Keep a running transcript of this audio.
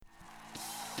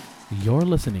You're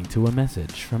listening to a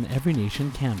message from Every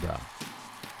Nation Canberra.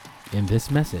 In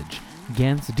this message,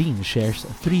 Gans Dean shares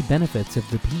 3 benefits of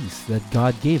the peace that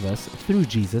God gave us through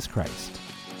Jesus Christ.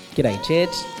 G'day,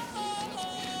 church.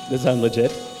 Does that sound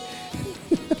legit?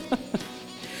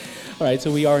 All right,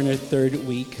 so we are in our 3rd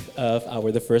week of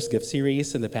our The First Gift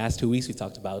series. In the past 2 weeks, we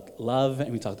talked about love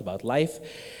and we talked about life.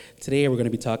 Today, we're going to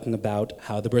be talking about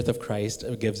how the birth of Christ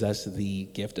gives us the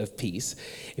gift of peace.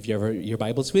 If you have your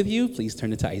Bibles with you, please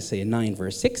turn it to Isaiah 9,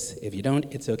 verse 6. If you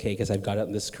don't, it's okay, because I've got it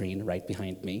on the screen right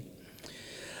behind me.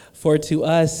 For to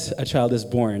us a child is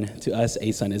born, to us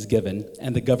a son is given,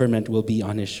 and the government will be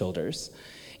on his shoulders.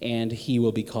 And he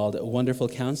will be called Wonderful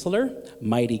Counselor,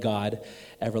 Mighty God,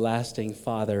 Everlasting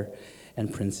Father,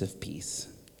 and Prince of Peace.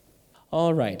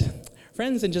 All right.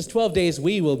 Friends, in just 12 days,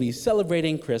 we will be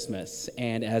celebrating Christmas.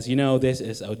 And as you know, this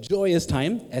is a joyous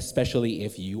time, especially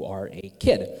if you are a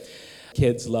kid.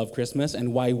 Kids love Christmas,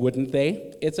 and why wouldn't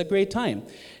they? It's a great time.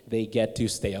 They get to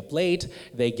stay up late.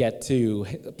 They get to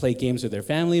play games with their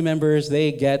family members.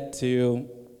 They get to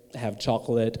have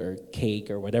chocolate or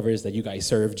cake or whatever it is that you guys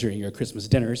serve during your Christmas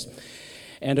dinners.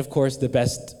 And of course, the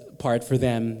best part for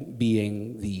them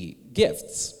being the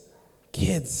gifts.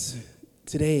 Kids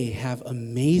today have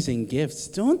amazing gifts,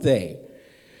 don't they?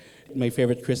 My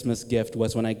favorite Christmas gift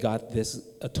was when I got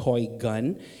a toy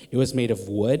gun. It was made of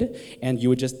wood, and you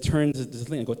would just turn this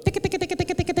thing and go tick, tick, tick, tick, tick,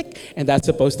 tick, tick, and that's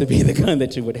supposed to be the gun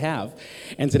that you would have.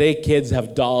 And today, kids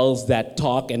have dolls that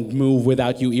talk and move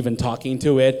without you even talking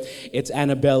to it. It's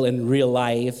Annabelle in real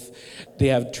life. They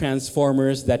have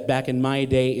Transformers that back in my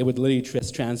day, it would literally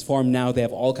just transform. Now they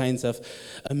have all kinds of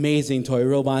amazing toy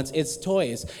robots. It's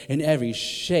toys in every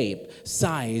shape,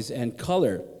 size, and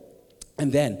color.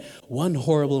 And then, one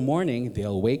horrible morning,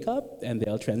 they'll wake up and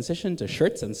they'll transition to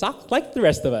shirts and socks like the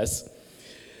rest of us.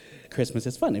 Christmas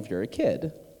is fun if you're a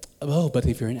kid. Oh, but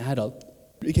if you're an adult,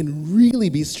 it can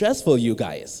really be stressful, you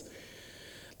guys.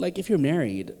 Like, if you're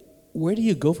married, where do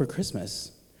you go for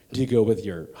Christmas? Do you go with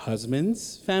your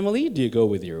husband's family? Do you go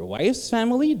with your wife's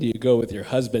family? Do you go with your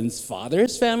husband's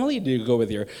father's family? Do you go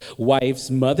with your wife's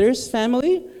mother's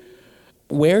family?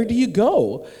 Where do you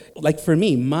go? Like for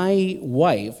me, my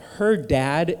wife, her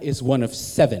dad is one of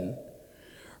 7.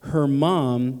 Her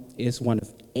mom is one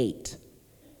of 8.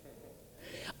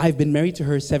 I've been married to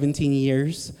her 17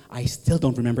 years. I still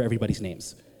don't remember everybody's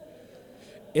names.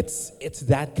 It's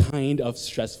that kind of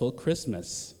stressful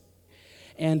Christmas.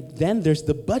 And then there's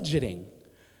the budgeting.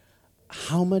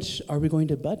 How much are we going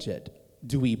to budget?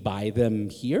 Do we buy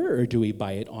them here or do we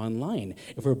buy it online?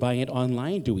 If we're buying it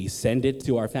online, do we send it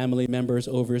to our family members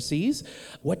overseas?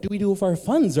 What do we do if our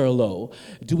funds are low?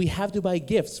 Do we have to buy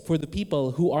gifts for the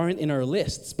people who aren't in our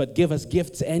lists but give us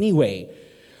gifts anyway?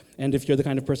 And if you're the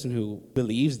kind of person who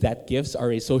believes that gifts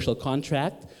are a social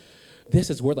contract,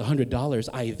 this is worth $100,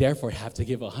 I therefore have to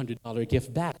give a $100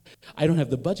 gift back. I don't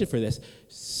have the budget for this.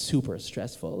 Super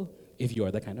stressful if you're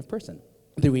that kind of person.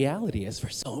 The reality is, for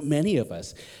so many of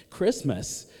us,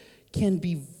 Christmas can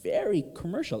be very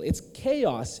commercial. It's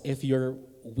chaos if you're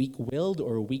weak-willed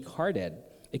or weak-hearted.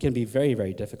 It can be very,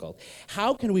 very difficult.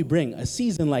 How can we bring a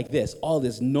season like this, all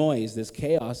this noise, this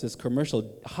chaos, this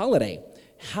commercial holiday,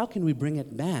 how can we bring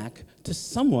it back to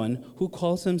someone who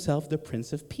calls himself the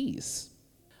Prince of Peace?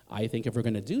 I think if we're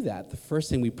going to do that, the first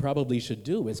thing we probably should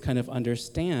do is kind of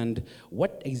understand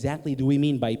what exactly do we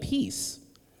mean by peace.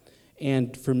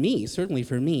 And for me, certainly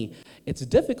for me, it's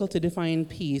difficult to define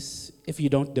peace if you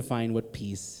don't define what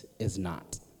peace is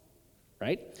not,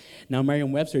 right? Now,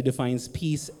 Merriam-Webster defines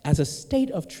peace as a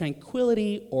state of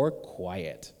tranquility or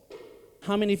quiet.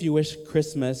 How many of you wish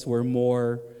Christmas were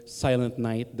more silent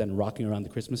night than rocking around the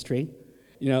Christmas tree?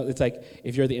 You know, it's like,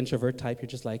 if you're the introvert type, you're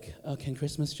just like, oh, can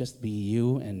Christmas just be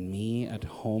you and me at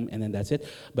home, and then that's it?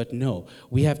 But no,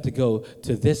 we have to go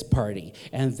to this party,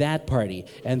 and that party,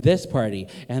 and this party,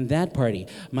 and that party.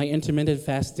 My intermittent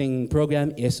fasting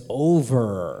program is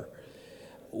over.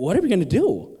 What are we going to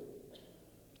do?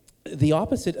 The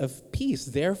opposite of peace,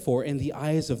 therefore, in the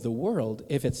eyes of the world,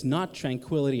 if it's not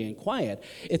tranquility and quiet,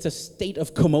 it's a state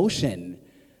of commotion.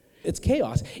 It's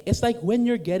chaos. It's like when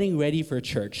you're getting ready for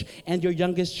church and your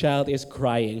youngest child is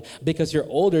crying because your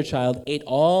older child ate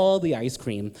all the ice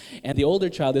cream, and the older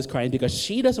child is crying because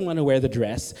she doesn't want to wear the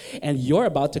dress, and you're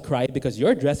about to cry because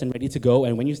you're dressed and ready to go,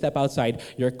 and when you step outside,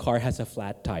 your car has a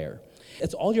flat tire.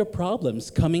 It's all your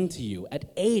problems coming to you at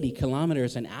 80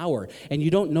 kilometers an hour, and you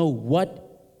don't know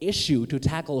what issue to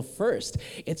tackle first.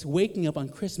 It's waking up on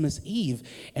Christmas Eve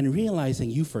and realizing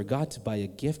you forgot to buy a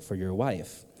gift for your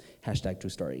wife. #true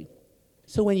story.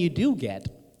 So when you do get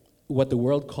what the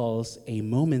world calls a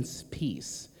moment's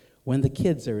peace, when the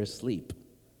kids are asleep,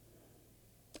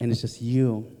 and it's just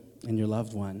you and your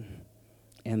loved one,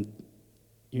 and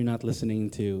you're not listening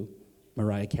to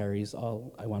Mariah Carey's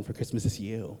All I Want for Christmas Is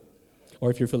You. Or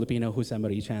if you're Filipino, Jose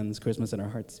Marie Chan's Christmas in Our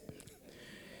Hearts.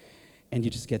 And you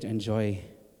just get to enjoy,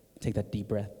 take that deep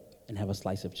breath, and have a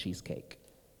slice of cheesecake.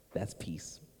 That's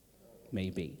peace,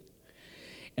 maybe.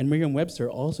 And Merriam-Webster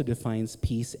also defines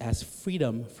peace as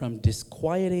freedom from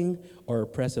disquieting or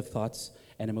oppressive thoughts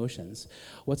and emotions.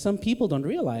 What some people don't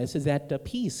realize is that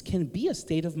peace can be a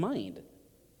state of mind,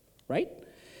 right?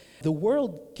 The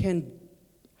world can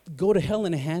go to hell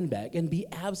in a handbag and be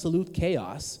absolute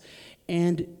chaos,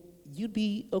 and you'd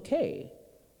be okay.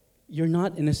 You're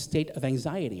not in a state of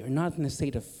anxiety. You're not in a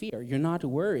state of fear. You're not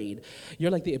worried.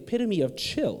 You're like the epitome of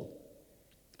chill.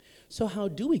 So how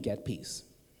do we get peace?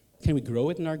 Can we grow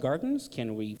it in our gardens?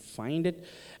 Can we find it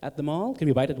at the mall? Can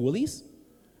we buy it at Woolies?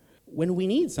 When we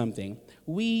need something,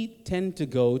 we tend to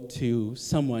go to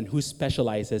someone who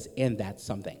specializes in that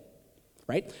something,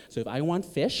 right? So if I want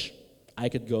fish, I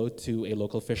could go to a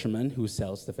local fisherman who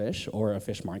sells the fish or a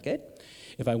fish market.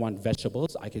 If I want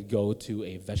vegetables, I could go to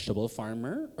a vegetable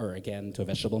farmer or again to a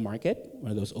vegetable market,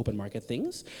 one of those open market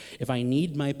things. If I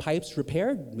need my pipes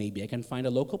repaired, maybe I can find a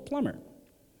local plumber.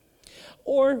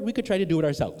 Or we could try to do it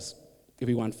ourselves. If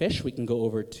we want fish, we can go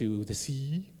over to the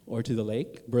sea or to the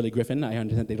lake. Burley Griffin, I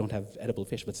understand they don't have edible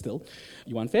fish, but still.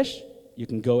 You want fish? You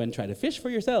can go and try to fish for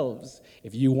yourselves.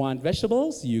 If you want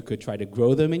vegetables, you could try to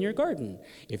grow them in your garden.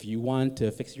 If you want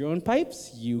to fix your own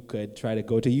pipes, you could try to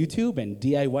go to YouTube and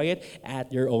DIY it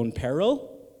at your own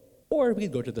peril. Or we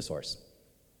could go to the source.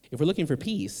 If we're looking for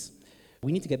peace,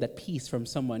 we need to get that peace from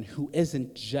someone who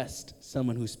isn't just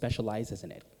someone who specializes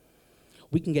in it.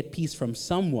 We can get peace from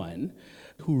someone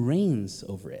who reigns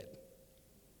over it,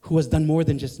 who has done more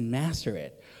than just master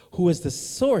it, who is the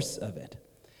source of it.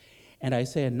 And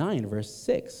Isaiah 9, verse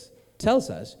 6, tells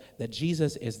us that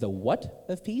Jesus is the what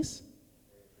of peace?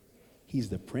 He's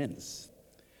the Prince.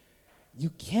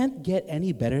 You can't get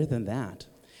any better than that.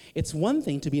 It's one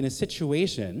thing to be in a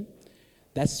situation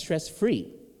that's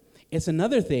stress-free. It's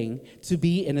another thing to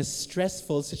be in a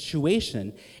stressful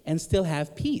situation and still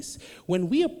have peace. When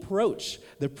we approach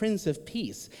the Prince of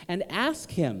Peace and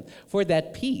ask him for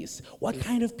that peace, what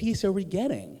kind of peace are we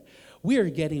getting? We are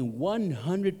getting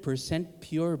 100%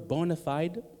 pure, bona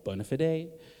fide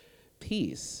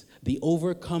peace, the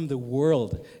overcome the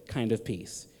world kind of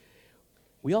peace.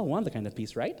 We all want the kind of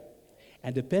peace, right?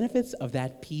 And the benefits of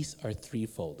that peace are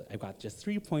threefold. I've got just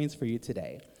 3 points for you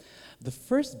today. The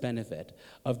first benefit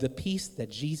of the peace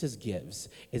that Jesus gives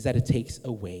is that it takes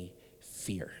away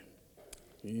fear.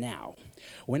 Now,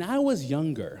 when I was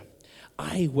younger,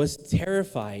 I was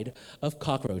terrified of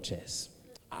cockroaches.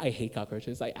 I hate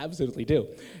cockroaches, I absolutely do.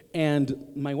 And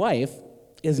my wife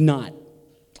is not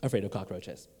afraid of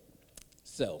cockroaches.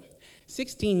 So,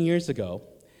 16 years ago,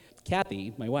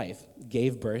 Kathy, my wife,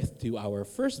 gave birth to our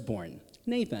firstborn,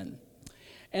 Nathan.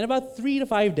 And about 3 to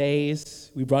 5 days,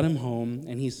 we brought him home,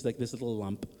 and he's like this little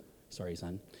lump. Sorry,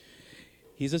 son.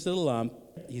 He's this little lump.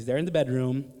 He's there in the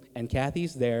bedroom, and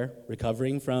Kathy's there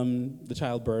recovering from the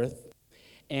childbirth.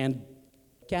 And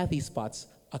Kathy spots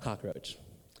a cockroach.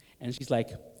 And she's like,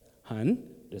 "Hun,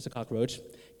 there's a cockroach.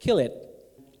 Kill it."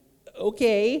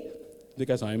 "Okay,"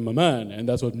 because I'm a man, and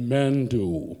that's what men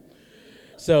do.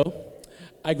 So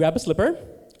I grab a slipper,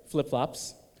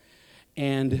 flip-flops,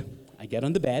 and I get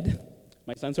on the bed.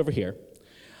 My son's over here.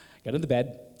 I get on the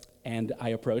bed, and I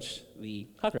approach the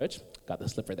cockroach. Got the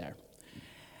slipper there.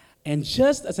 And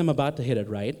just as I'm about to hit it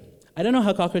right, I don't know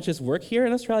how cockroaches work here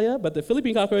in Australia, but the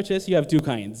Philippine cockroaches, you have 2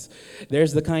 kinds.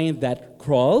 There's the kind that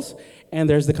crawls, and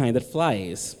there's the kind that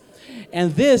flies.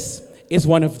 And this is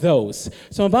one of those.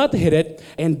 So I'm about to hit it,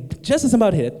 and just as I'm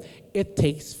about to hit it, it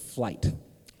takes flight.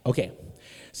 Okay,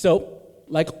 so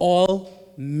like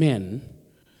all men,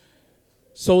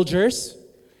 soldiers,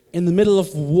 in the middle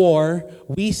of war,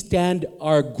 we stand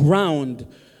our ground.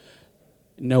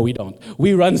 No, we don't.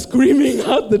 We run screaming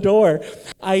out the door.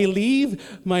 I leave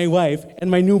my wife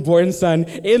and my newborn son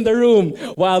in the room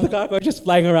while the cockroach is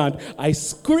flying around. I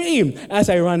scream as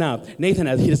I run out. Nathan,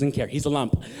 he doesn't care. He's a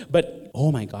lump. But,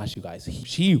 oh my gosh, you guys,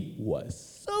 she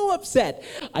was so upset.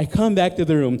 I come back to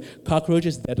the room. Cockroach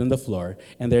is dead on the floor,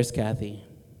 and there's Kathy.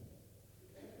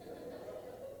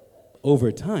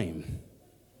 Over time,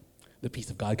 the peace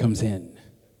of God comes in.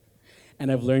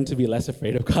 And I've learned to be less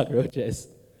afraid of cockroaches.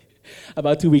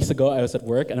 About 2 weeks ago, I was at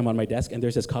work, and I'm on my desk, and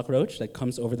there's this cockroach that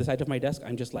comes over the side of my desk.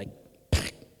 I'm just like,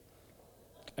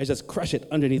 I just crush it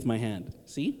underneath my hand.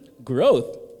 See?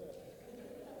 Growth.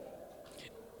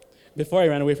 Before I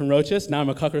ran away from roaches, now I'm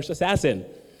a cockroach assassin.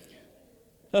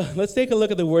 Let's take a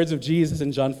look at the words of Jesus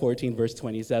in John 14, verse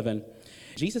 27.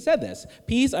 Jesus said this,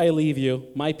 "Peace I leave you,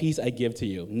 my peace I give to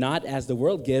you. Not as the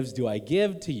world gives do I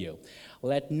give to you.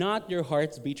 Let not your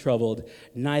hearts be troubled,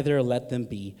 neither let them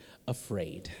be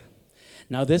afraid."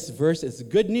 Now this verse is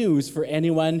good news for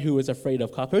anyone who is afraid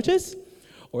of cockroaches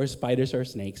or spiders or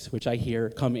snakes, which I hear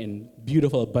come in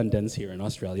beautiful abundance here in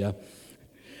Australia.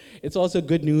 It's also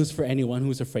good news for anyone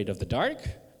who's afraid of the dark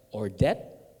or death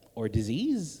or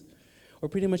disease, or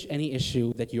pretty much any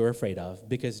issue that you're afraid of,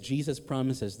 because Jesus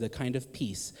promises the kind of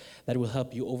peace that will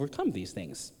help you overcome these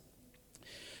things.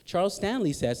 Charles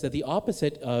Stanley says that the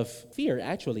opposite of fear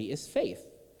actually is faith.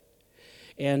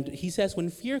 And he says when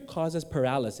fear causes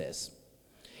paralysis,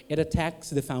 it attacks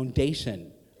the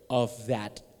foundation of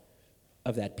that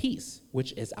peace,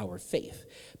 which is our faith.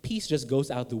 Peace just goes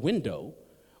out the window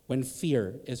when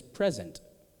fear is present.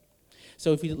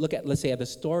 So if you look at, let's say, at the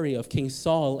story of King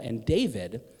Saul and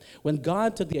David, when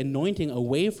God took the anointing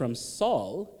away from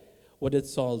Saul, what did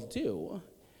Saul do?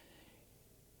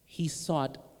 He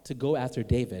sought to go after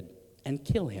David and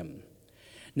kill him.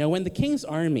 Now, when the king's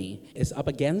army is up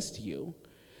against you,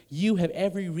 you have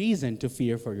every reason to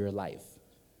fear for your life.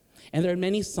 And there are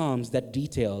many psalms that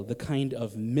detail the kind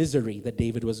of misery that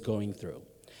David was going through.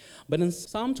 But in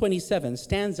Psalm 27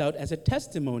 stands out as a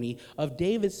testimony of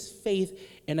David's faith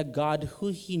in a God who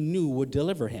he knew would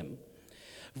deliver him.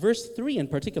 Verse 3 in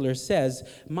particular says,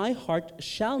 "My heart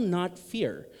shall not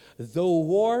fear, though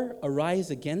war arise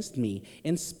against me.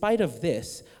 In spite of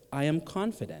this, I am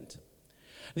confident."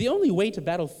 The only way to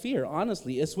battle fear,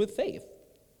 honestly, is with faith.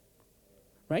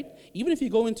 Right? Even if you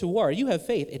go into war, you have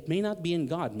faith. It may not be in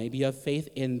God. Maybe you have faith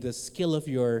in the skill of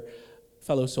your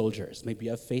fellow soldiers. Maybe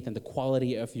you have faith in the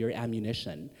quality of your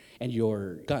ammunition and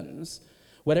your guns.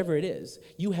 Whatever it is,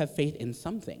 you have faith in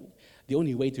something. The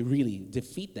only way to really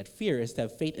defeat that fear is to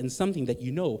have faith in something that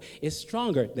you know is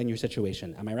stronger than your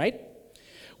situation. Am I right?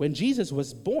 When Jesus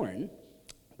was born,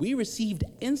 we received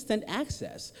instant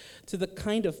access to the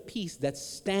kind of peace that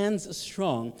stands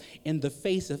strong in the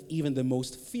face of even the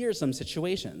most fearsome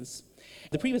situations.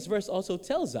 The previous verse also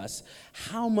tells us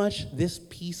how much this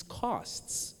peace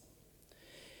costs.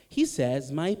 He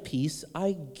says, "My peace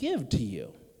I give to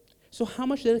you." So how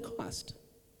much did it cost?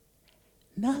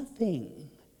 Nothing.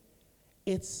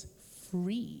 It's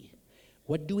free.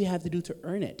 What do we have to do to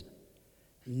earn it?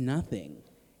 Nothing.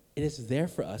 It is there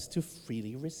for us to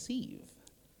freely receive.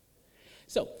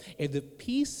 So, if the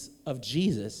peace of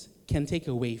Jesus can take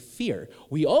away fear,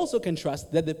 we also can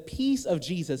trust that the peace of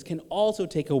Jesus can also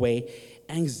take away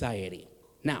anxiety.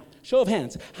 Now, show of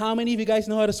hands, how many of you guys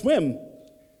know how to swim?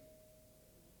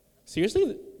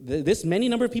 Seriously? This many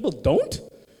number of people don't?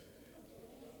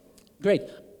 Great.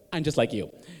 I'm just like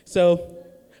you. So,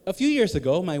 a few years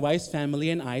ago, my wife's family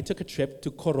and I took a trip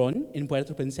to Coron in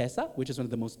Puerto Princesa, which is one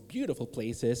of the most beautiful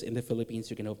places in the Philippines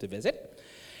you can hope to visit.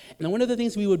 Now, one of the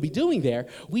things we would be doing there,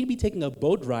 we'd be taking a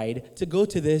boat ride to go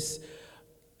to this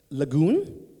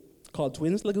lagoon called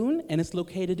Twins Lagoon, and it's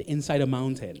located inside a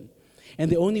mountain.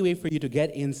 And the only way for you to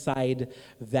get inside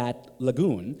that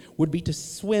lagoon would be to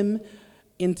swim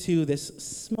into this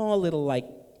small little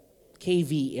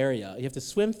KV area. You have to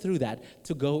swim through that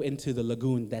to go into the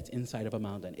lagoon that's inside of a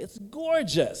mountain. It's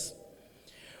gorgeous.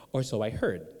 Or so I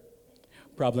heard.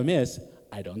 Problem is,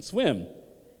 I don't swim.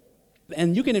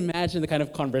 And you can imagine the kind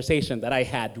of conversation that I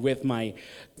had with my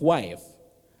wife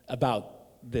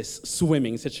about this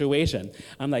swimming situation.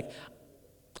 I'm like,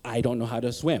 I don't know how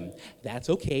to swim. That's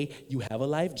okay. You have a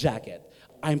life jacket.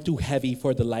 I'm too heavy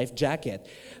for the life jacket.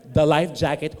 The life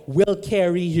jacket will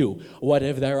carry you. What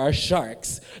if there are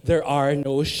sharks? There are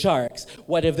no sharks.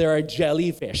 What if there are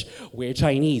jellyfish? We're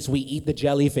Chinese. We eat the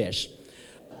jellyfish.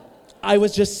 I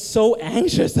was just so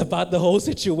anxious about the whole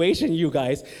situation, you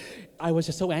guys. I was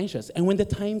just so anxious. And when the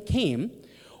time came,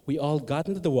 we all got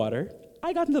into the water.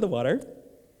 I got into the water.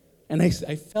 And I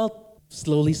felt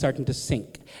slowly starting to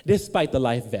sink, despite the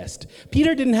life vest.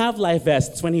 Peter didn't have life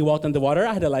vests when he walked in the water.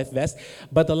 I had a life vest,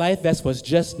 but the life vest was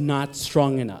just not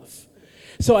strong enough.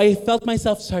 So I felt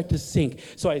myself start to sink.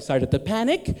 So I started to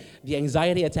panic. The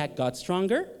anxiety attack got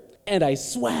stronger, and I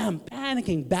swam,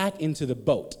 panicking, back into the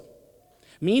boat.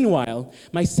 Meanwhile,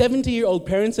 my 70-year-old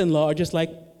parents-in-law are just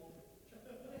like,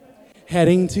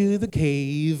 heading to the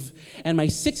cave. And my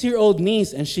 6-year-old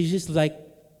niece, and she's just like,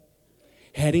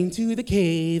 heading to the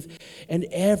cave, and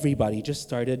everybody just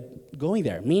started going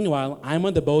there. Meanwhile, I'm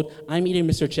on the boat, I'm eating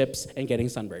Mr. Chips and getting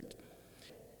sunburned.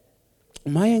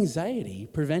 My anxiety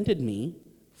prevented me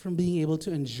from being able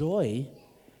to enjoy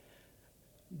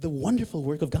the wonderful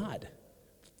work of God.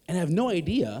 And I have no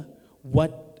idea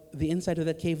what the inside of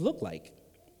that cave looked like.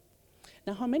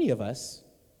 Now, how many of us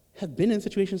have been in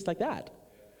situations like that?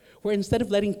 where instead of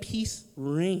letting peace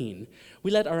reign,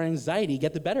 we let our anxiety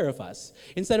get the better of us.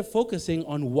 Instead of focusing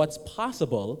on what's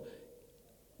possible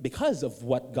because of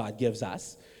what God gives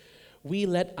us, we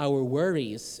let our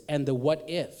worries and the what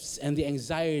ifs and the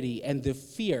anxiety and the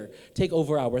fear take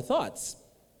over our thoughts.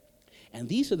 And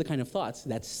these are the kind of thoughts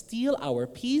that steal our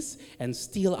peace and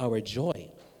steal our joy.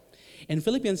 In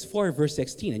Philippians 4, verse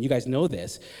 16, and you guys know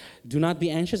this, do not be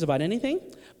anxious about anything,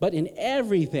 but in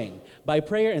everything, by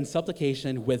prayer and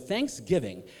supplication, with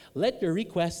thanksgiving, let your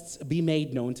requests be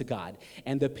made known to God.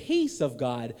 And the peace of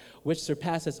God, which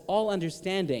surpasses all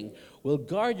understanding, will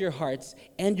guard your hearts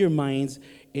and your minds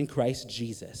in Christ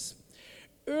Jesus.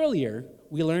 Earlier,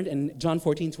 we learned in John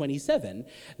 14:27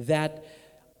 that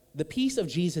the peace of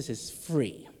Jesus is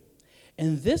free.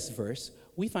 In this verse,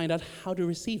 we find out how to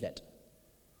receive it.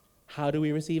 How do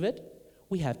we receive it?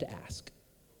 We have to ask.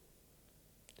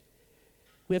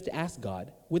 We have to ask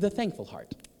God with a thankful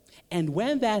heart. And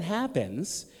when that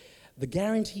happens, the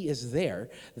guarantee is there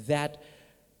that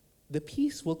the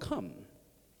peace will come.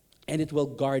 And it will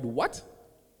guard what?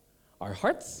 Our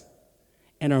hearts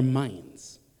and our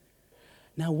minds.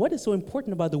 Now, what is so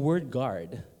important about the word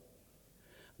guard?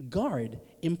 Guard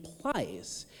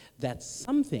implies that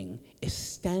something is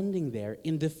standing there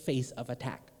in the face of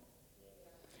attack.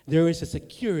 There is a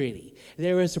security.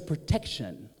 There is a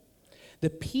protection. The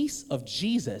peace of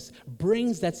Jesus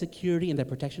brings that security and that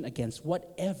protection against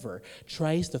whatever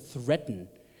tries to threaten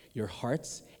your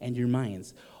hearts and your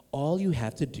minds. All you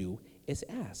have to do is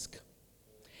ask.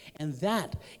 And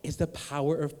that is the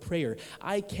power of prayer.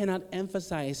 I cannot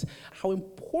emphasize how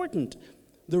important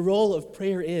the role of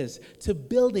prayer is to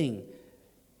building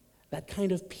that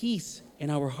kind of peace in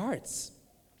our hearts.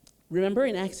 Remember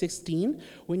in Acts 16,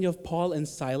 when you have Paul and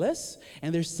Silas,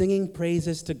 and they're singing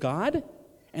praises to God,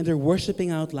 and they're worshiping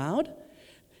out loud?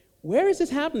 Where is this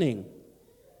happening?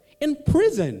 In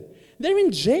prison. They're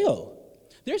in jail.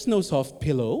 There's no soft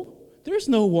pillow. There's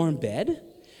no warm bed.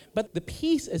 But the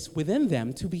peace is within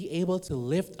them to be able to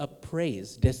lift up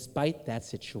praise despite that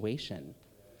situation.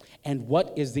 And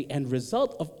what is the end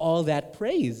result of all that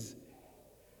praise?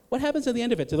 What happens at the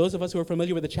end of it? To those of us who are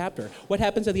familiar with the chapter, what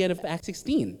happens at the end of Acts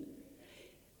 16?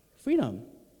 Freedom.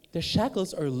 Their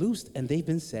shackles are loosed and they've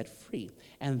been set free.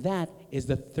 And that is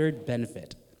the third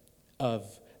benefit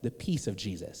of the peace of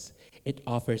Jesus. It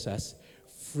offers us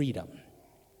freedom.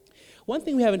 One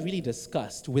thing we haven't really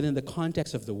discussed within the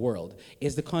context of the world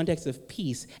is the context of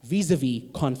peace vis-a-vis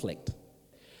conflict.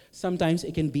 Sometimes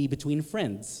it can be between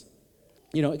friends.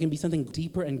 It can be something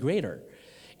deeper and greater.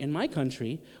 In my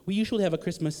country, we usually have a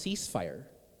Christmas ceasefire.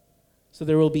 So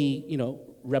there will be,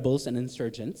 rebels and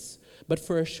insurgents. But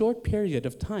for a short period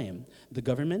of time, the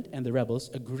government and the rebels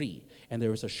agree. And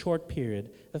there was a short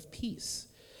period of peace.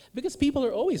 Because people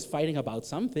are always fighting about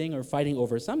something or fighting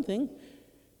over something.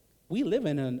 We live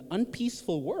in an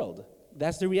unpeaceful world.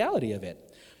 That's the reality of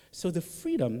it. So the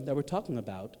freedom that we're talking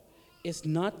about is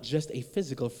not just a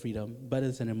physical freedom, but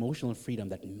it's an emotional freedom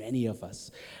that many of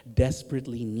us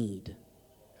desperately need.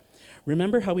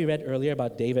 Remember how we read earlier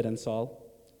about David and Saul?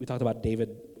 We talked about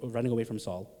David running away from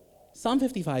Saul. Psalm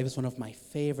 55 is one of my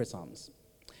favorite psalms.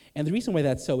 And the reason why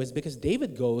that's so is because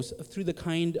David goes through the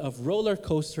kind of roller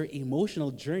coaster emotional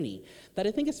journey that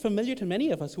I think is familiar to many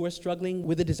of us who are struggling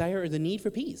with the desire or the need for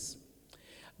peace.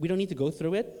 We don't need to go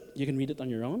through it. You can read it on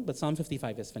your own, but Psalm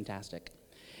 55 is fantastic.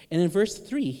 And in verse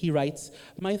 3, he writes,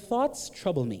 "My thoughts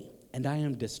trouble me, and I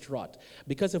am distraught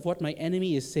because of what my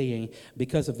enemy is saying,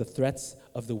 because of the threats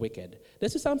of the wicked."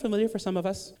 Does this sound familiar for some of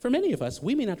us? For many of us,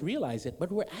 we may not realize it,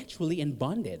 but we're actually in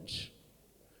bondage.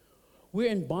 We're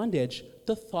in bondage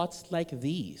to thoughts like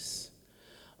these.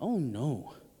 Oh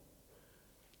no,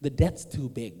 the debt's too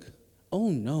big. Oh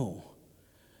no,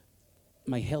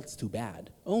 my health's too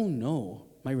bad. Oh no,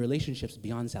 my relationship's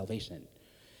beyond salvation.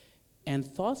 And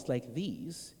thoughts like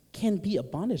these can be a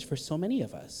bondage for so many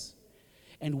of us.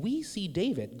 And we see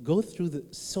David go through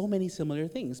so many similar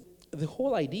things. The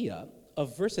whole idea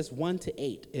of verses 1 to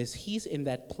 8 is he's in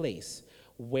that place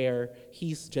where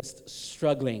he's just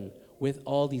struggling with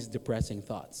all these depressing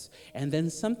thoughts. And then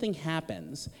something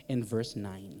happens in verse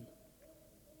 9.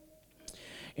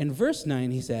 In verse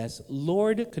 9, he says,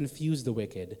 "Lord, confuse the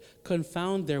wicked,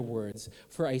 confound their words,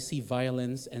 for I see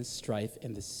violence and strife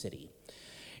in the city."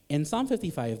 In Psalm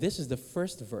 55, this is the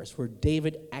first verse where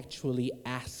David actually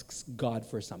asks God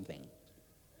for something.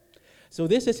 So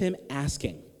this is him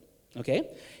asking,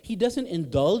 okay? He doesn't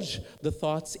indulge the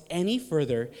thoughts any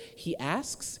further. He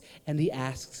asks, and he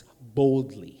asks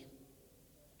boldly.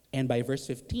 And by verse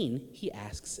 15, he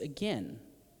asks again.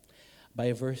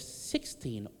 By verse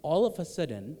 16, all of a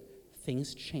sudden,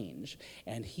 things change.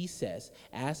 And he says,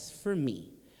 "As for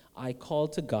me, I call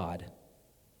to God,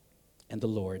 and the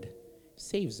Lord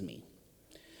saves me.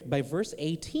 By verse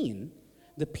 18,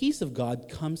 the peace of God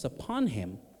comes upon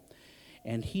him,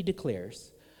 and he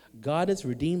declares, God has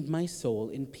redeemed my soul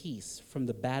in peace from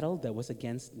the battle that was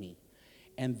against me,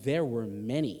 and there were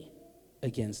many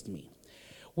against me.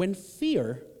 When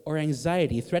fear or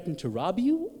anxiety threaten to rob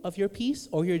you of your peace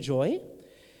or your joy,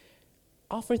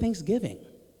 offer thanksgiving.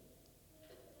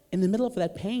 In the middle of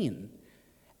that pain,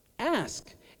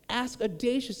 ask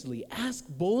audaciously, ask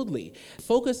boldly.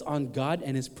 Focus on God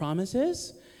and his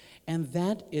promises, and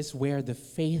that is where the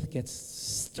faith gets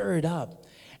stirred up.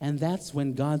 And that's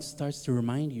when God starts to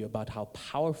remind you about how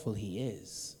powerful he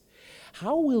is.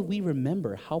 How will we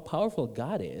remember how powerful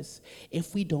God is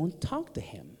if we don't talk to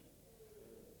him?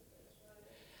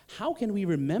 How can we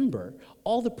remember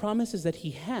all the promises that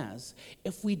he has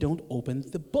if we don't open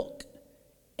the book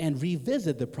and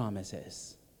revisit the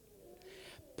promises?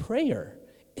 Prayer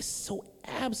is so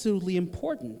absolutely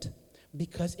important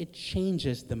because it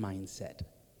changes the mindset.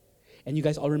 And you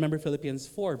guys all remember Philippians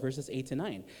 4, verses 8 to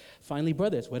 9. Finally,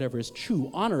 brothers, whatever is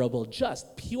true, honorable,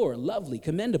 just, pure, lovely,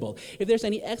 commendable, if there's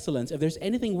any excellence, if there's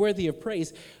anything worthy of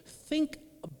praise, think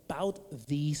about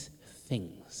these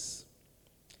things.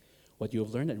 What you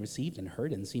have learned and received and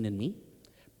heard and seen in me,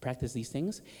 practice these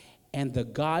things, and the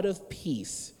God of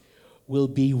peace will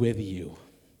be with you.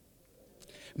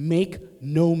 Make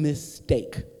no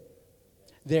mistake,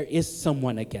 there is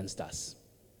someone against us.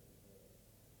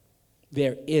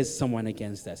 There is someone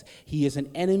against us. He is an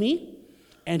enemy,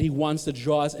 and he wants to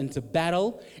draw us into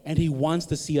battle, and he wants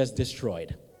to see us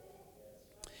destroyed.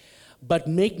 But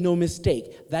make no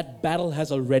mistake, that battle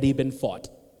has already been fought.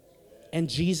 And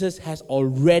Jesus has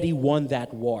already won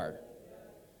that war.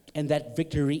 And that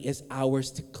victory is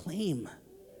ours to claim.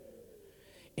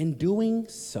 In doing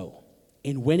so,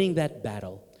 in winning that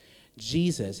battle,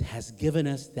 Jesus has given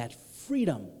us that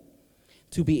freedom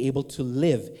to be able to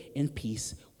live in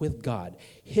peace with God.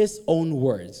 His own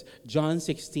words, John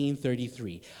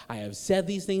 16:33. I have said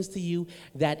these things to you,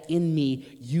 that in me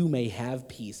you may have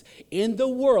peace. In the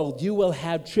world you will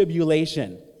have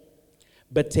tribulation,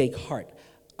 but take heart,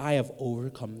 I have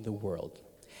overcome the world.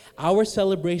 Our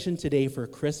celebration today for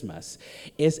Christmas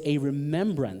is a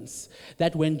remembrance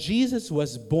that when Jesus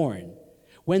was born,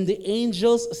 when the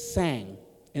angels sang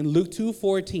in Luke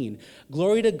 2:14,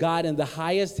 glory to God in the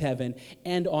highest heaven,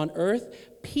 and on earth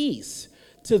peace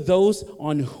to those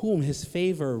on whom his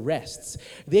favor rests.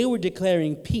 They were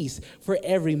declaring peace for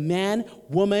every man,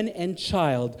 woman, and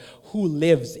child who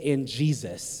lives in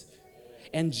Jesus.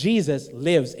 And Jesus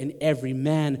lives in every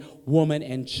man, woman,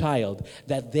 and child,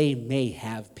 that they may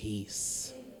have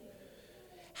peace.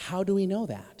 How do we know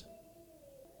that?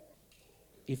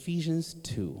 Ephesians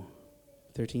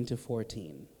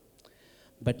 2:13-14.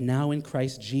 But now in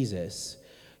Christ Jesus,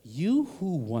 you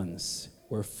who once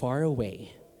were far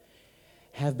away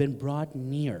have been brought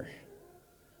near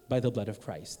by the blood of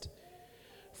Christ,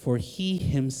 for he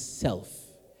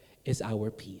himself is our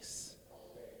peace.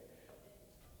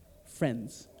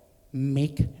 Friends,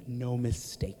 make no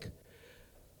mistake.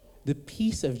 The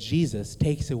peace of Jesus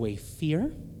takes away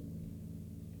fear.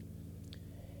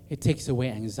 It takes away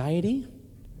anxiety.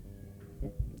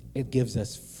 It gives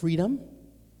us freedom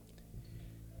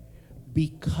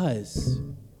because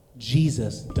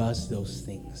Jesus does those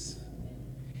things.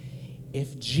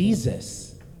 If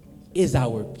Jesus is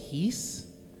our peace,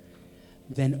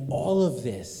 then all of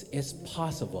this is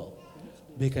possible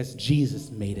because Jesus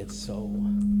made it so.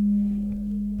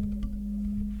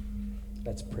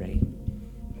 Let's pray.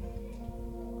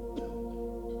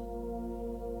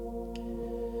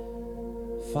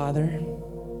 Father,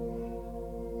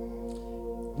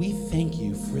 we thank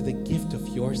you for the gift of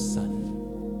your Son.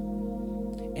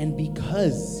 And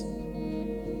because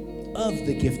of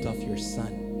the gift of your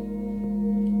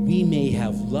Son, we may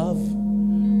have love,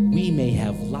 we may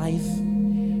have life,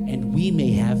 and we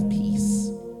may have peace.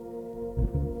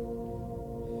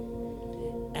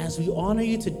 As we honor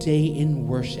you today in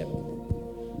worship,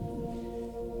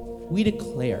 we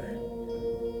declare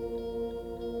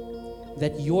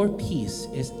that your peace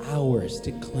is ours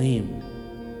to claim.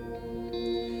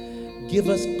 Give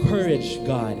us courage,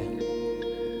 God,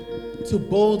 to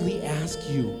boldly ask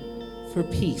you for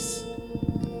peace.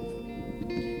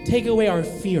 Take away our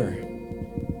fear.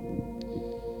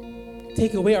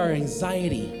 Take away our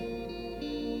anxiety.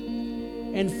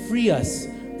 And free us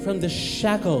from the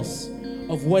shackles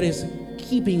of what is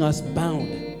keeping us bound.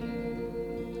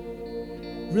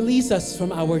 Release us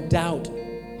from our doubt.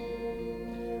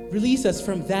 Release us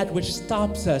from that which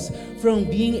stops us from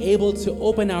being able to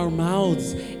open our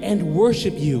mouths and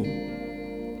worship you.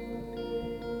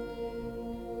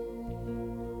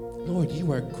 that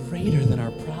you are greater than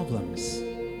our problems.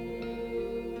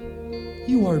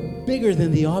 You are bigger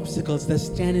than the obstacles that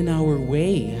stand in our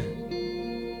way.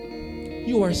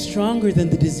 You are stronger than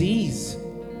the disease.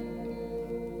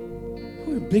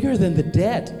 You are bigger than the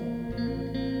dead.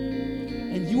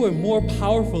 And you are more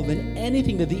powerful than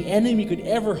anything that the enemy could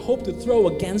ever hope to throw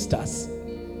against us.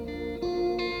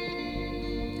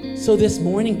 So this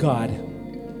morning, God,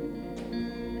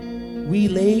 we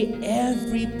lay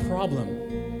every problem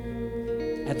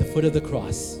at the foot of the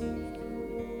cross.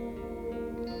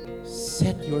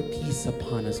 Set your peace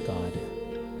upon us, God.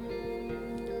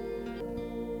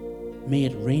 May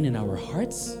it reign in our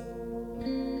hearts.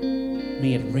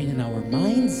 May it reign in our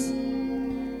minds.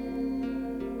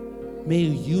 May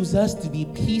you use us to be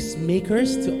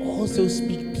peacemakers, to also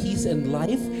speak peace and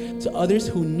life to others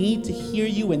who need to hear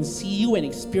you and see you and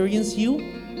experience you.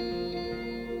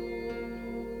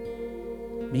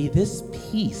 May this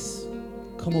peace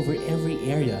come over every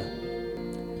area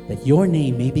that your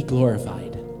name may be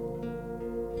glorified.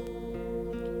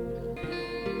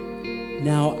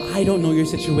 Now, I don't know your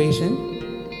situation.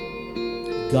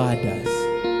 God does.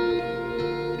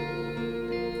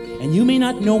 And you may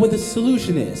not know what the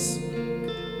solution is,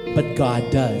 but God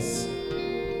does.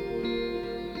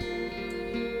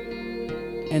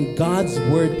 And God's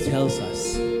word tells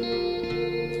us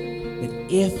that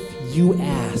if you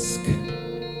ask,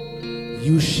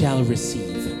 you shall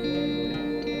receive.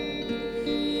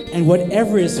 And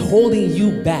whatever is holding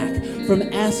you back from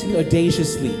asking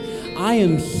audaciously, I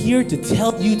am here to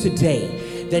tell you today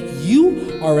that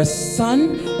you are a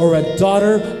son or a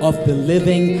daughter of the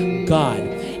living God.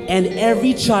 And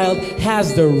every child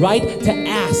has the right to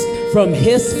ask from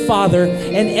his father,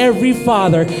 and every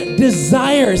father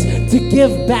desires to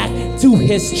give back to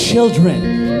his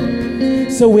children.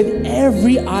 So with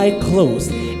every eye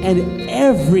closed and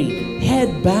every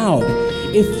head bowed,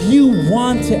 if you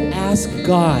want to ask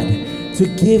God to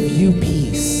give you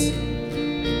peace,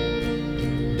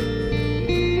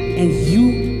 and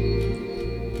you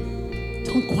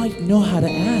don't quite know how to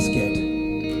ask it,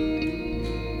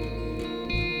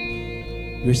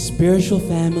 your spiritual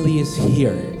family is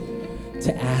here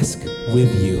to ask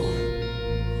with you.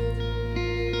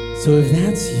 So if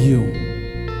that's you,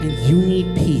 and you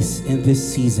need peace in this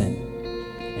season,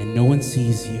 and no one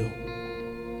sees you,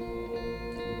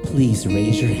 please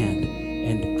raise your hand,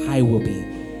 and I will be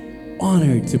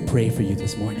honored to pray for you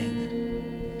this morning.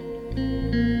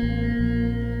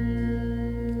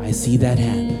 I see that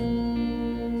hand.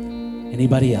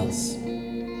 Anybody else?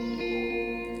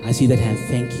 I see that hand.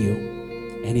 Thank you.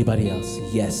 Anybody else?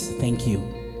 Yes, thank you.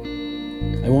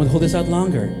 I won't hold this out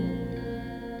longer.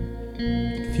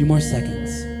 A few more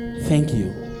seconds. Thank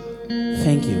you.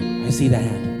 Thank you. I see that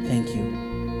hand. Thank you.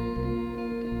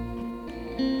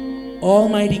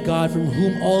 Almighty God, from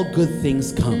whom all good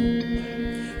things come,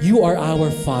 you are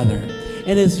our Father,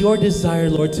 and it's your desire,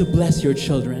 Lord, to bless your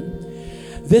children.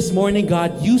 This morning,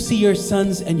 God, you see your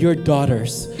sons and your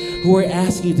daughters who are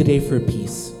asking you today for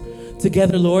peace.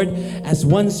 Together, Lord, as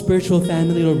one spiritual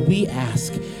family, Lord, we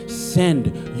ask,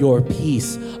 send your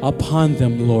peace upon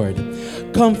them, Lord.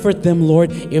 Comfort them,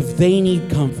 Lord, if they need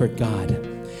comfort, God.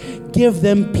 Give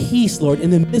them peace, Lord,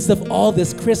 in the midst of all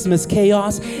this Christmas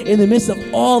chaos, in the midst of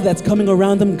all that's coming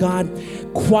around them, God.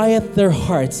 Quiet their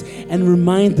hearts and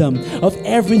remind them of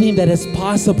everything that is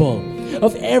possible,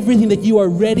 of everything that you are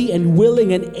ready and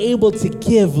willing and able to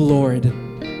give, Lord.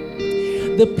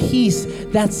 The peace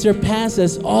that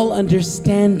surpasses all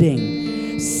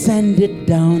understanding, send it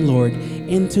down, Lord,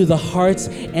 into the hearts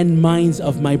and minds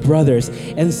of my brothers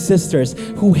and sisters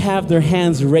who have their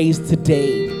hands raised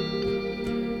today.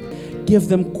 Give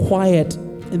them quiet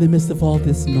in the midst of all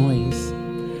this noise.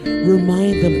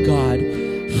 Remind them, God,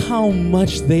 how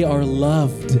much they are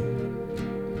loved.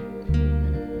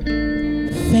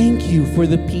 Thank you for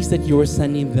the peace that you are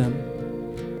sending them.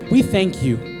 We thank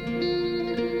you.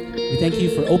 We thank you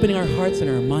for opening our hearts and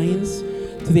our minds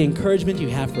to the encouragement you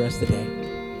have for us today.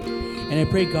 And I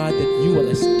pray, God, that you will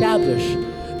establish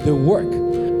the work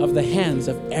of the hands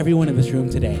of everyone in this room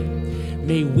today.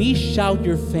 May we shout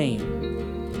your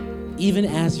fame, even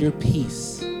as your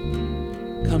peace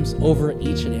comes over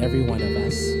each and every one of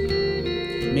us.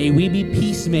 May we be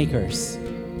peacemakers.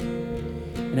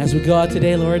 And as we go out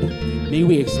today, Lord, may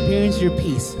we experience your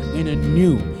peace in a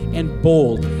new and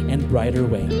bold and brighter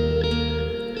way.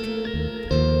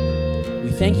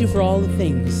 We thank you for all the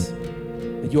things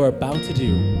that you are about to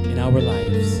do in our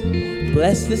lives.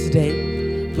 Bless this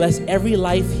day. Bless every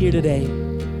life here today.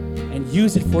 And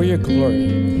use it for your glory.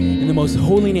 In the most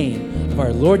holy name of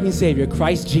our Lord and Savior,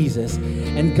 Christ Jesus.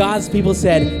 And God's people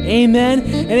said, amen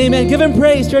and amen. Give him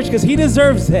praise, church, because he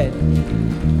deserves it.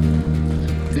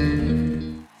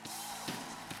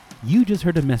 just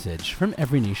heard a message from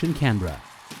Every Nation Canberra.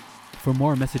 For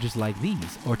more messages like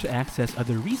these or to access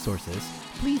other resources,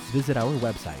 please visit our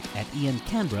website at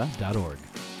encanberra.org.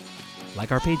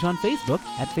 Like our page on Facebook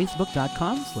at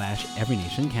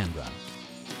facebook.com/everynationcanberra.